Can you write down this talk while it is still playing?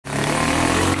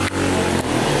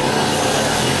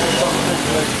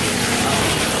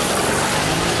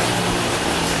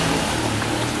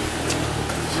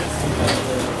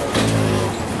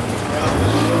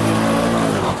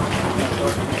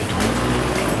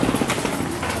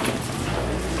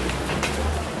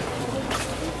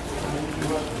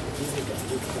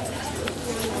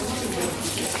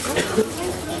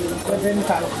Excuse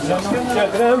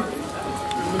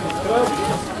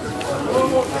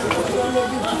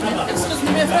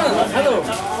me, my friend. Hello.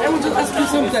 I want to ask you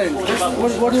something.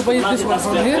 What do you buy this one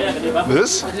from here?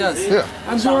 This? Yes. Yeah.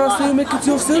 And you make it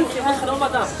yourself?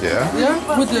 Yeah. Yeah.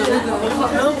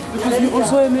 Because you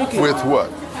also make it. With what?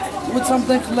 With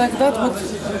something like that.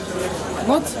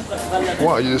 What?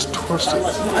 Why? You just twist it.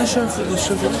 I show it for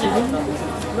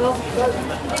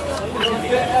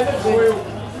you.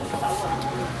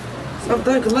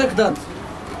 Something like that.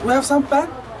 We have some pen?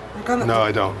 You can. No,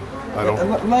 I don't.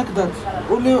 Like that.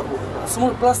 Only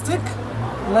small plastic,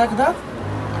 like that.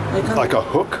 Like a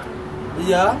hook?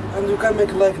 Yeah, and you can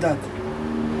make like that.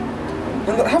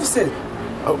 And have said.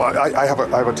 Oh, I have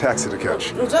a taxi to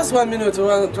catch. Just 1 minute.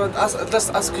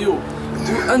 Just ask you.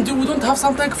 And we don't have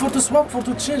something for to swap, for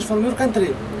to change from your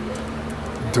country.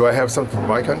 Do I have something from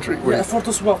my country? Yeah, for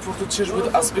to swap, for to change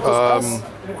with us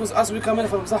because us we come in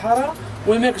from Sahara,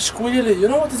 we make shkwilili. You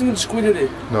know what is mean shkwilili?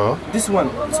 No. This one,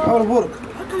 it's our work.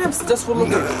 How can I just follow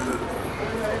it?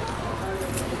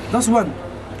 That's one.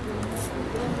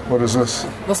 What is this?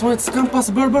 That's why it's compass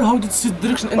Berber. How did you see the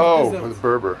direction in the desert? Oh,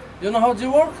 Berber. You know how do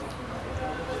you work?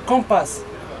 Compass.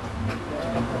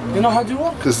 You know how do you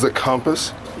work? This is a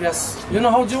compass? Yes. You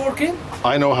know how do you work in?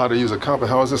 I know how to use a compass.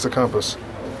 How is this a compass?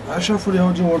 I show for you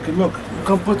how do you work it. Look, you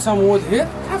can put some wood here.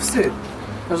 Have said.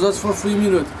 That's for 3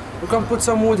 minutes. You can put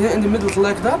some wood here in the middle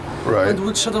like that. Right. And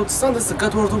with shadow sun, that's the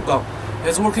cut where to go.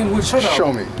 It's working with shadow.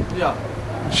 Show me. Yeah.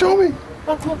 Show me.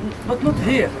 But not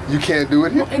here. You can't do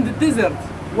it here? In the desert.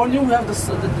 When you have the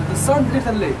sun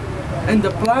literally. In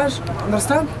the plage,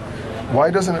 understand?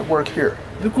 Why doesn't it work here?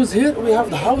 Because here we have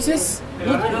the houses.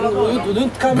 You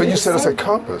don't come. But you said it's a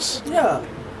compass. Yeah.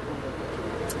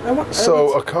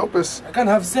 A compass. I can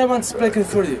have 7 speaking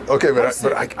for you. Okay, but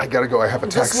I gotta go. I have a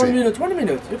taxi. Just 1 minute. 1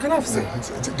 minute. You can have 7.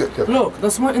 Yeah. Look,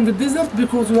 that's why in the desert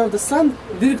because we have the sun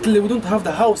directly. We don't have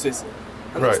the houses.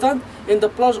 Understand? Right. In the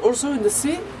plage also in the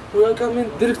sea we will come in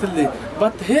directly.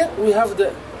 But here we have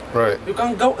the. Right. You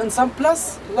can go in some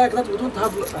place like that. We don't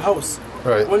have a house.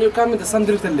 Right. When you come in the sun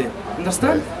directly,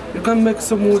 understand? Right. You can make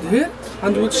some wood here,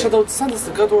 and with shadow the sun is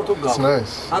the good where to go. It's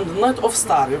nice. And night of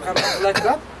star, you can make like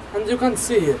that, and you can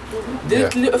see here.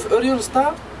 Directly of Orion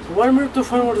star, warmer to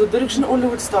forward the direction only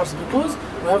with stars because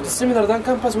we have the similar than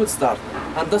compass with star.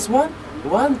 And this one,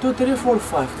 1, 2, 3, 4,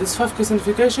 5. This 5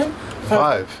 classification.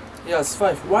 5. Yes,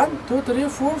 5. 1, 2, 3,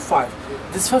 4, 5.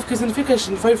 This 5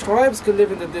 classification, 5 tribes can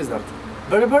live in the desert.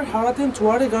 Berber, Haratin,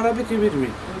 Tuareg, Arabic,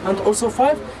 Bedouin. And also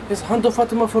 5 is Hand of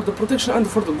Fatima for the protection and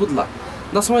for the good luck.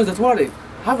 That's why the Tuareg.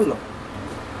 Have a look.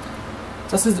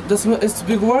 That's the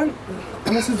big one,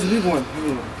 and this is the big one.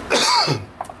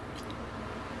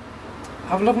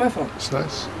 Have a look, my friend. It's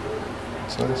nice.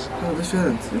 It's nice. No,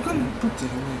 different. You can put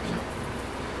it.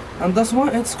 And that's why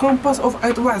it's compass of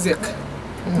Ait Waziq.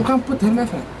 You can put him, my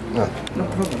friend. No. No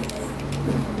problem.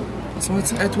 That's why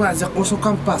it's Ait Waziq, also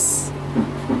compass.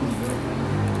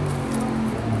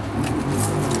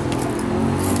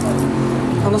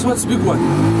 And that's why it's a big one.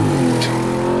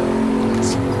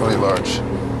 It's really large.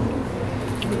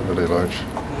 Really large.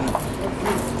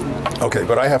 Okay,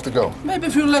 but I have to go. Maybe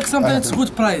if you like something, it's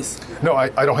good price. No, I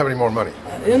don't have any more money.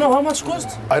 You know how much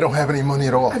cost? I don't have any money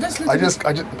at all. I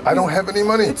don't have any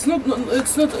money. It's not.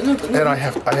 And I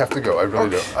have to go. I really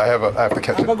do. I have to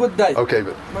catch it. Have a good day. Okay,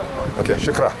 okay,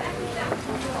 shukra.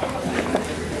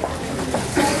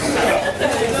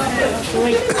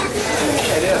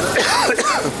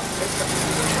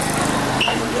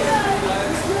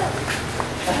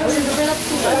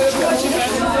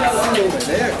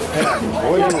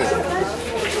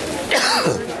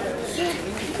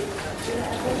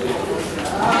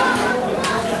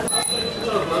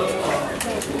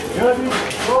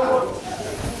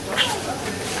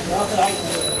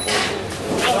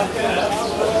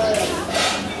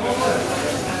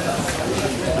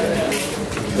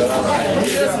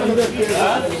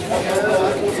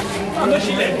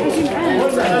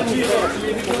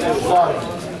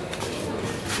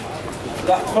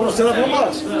 لا خلص ثلاث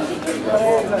مرات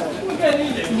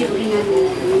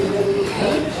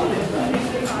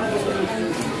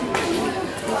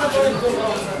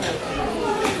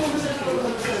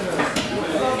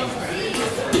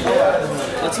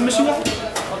لا تمشي واحد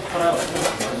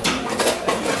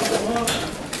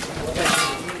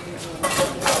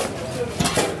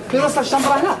في وسط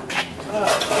الشمبرة هنا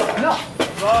هنا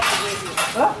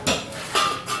ها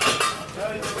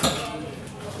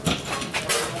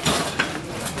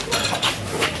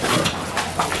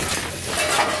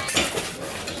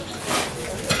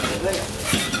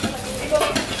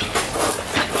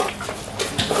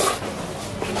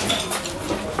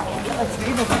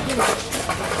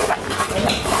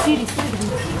سيري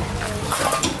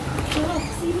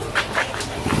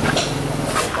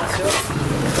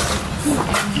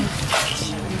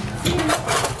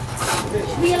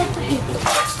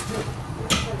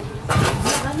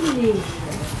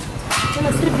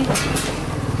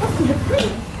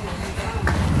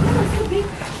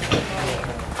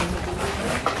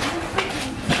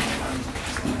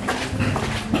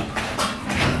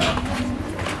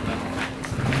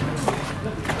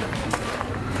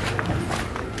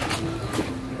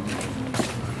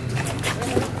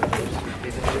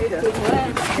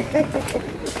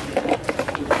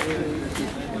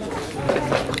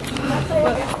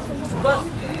Bus.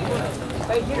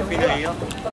 Right here.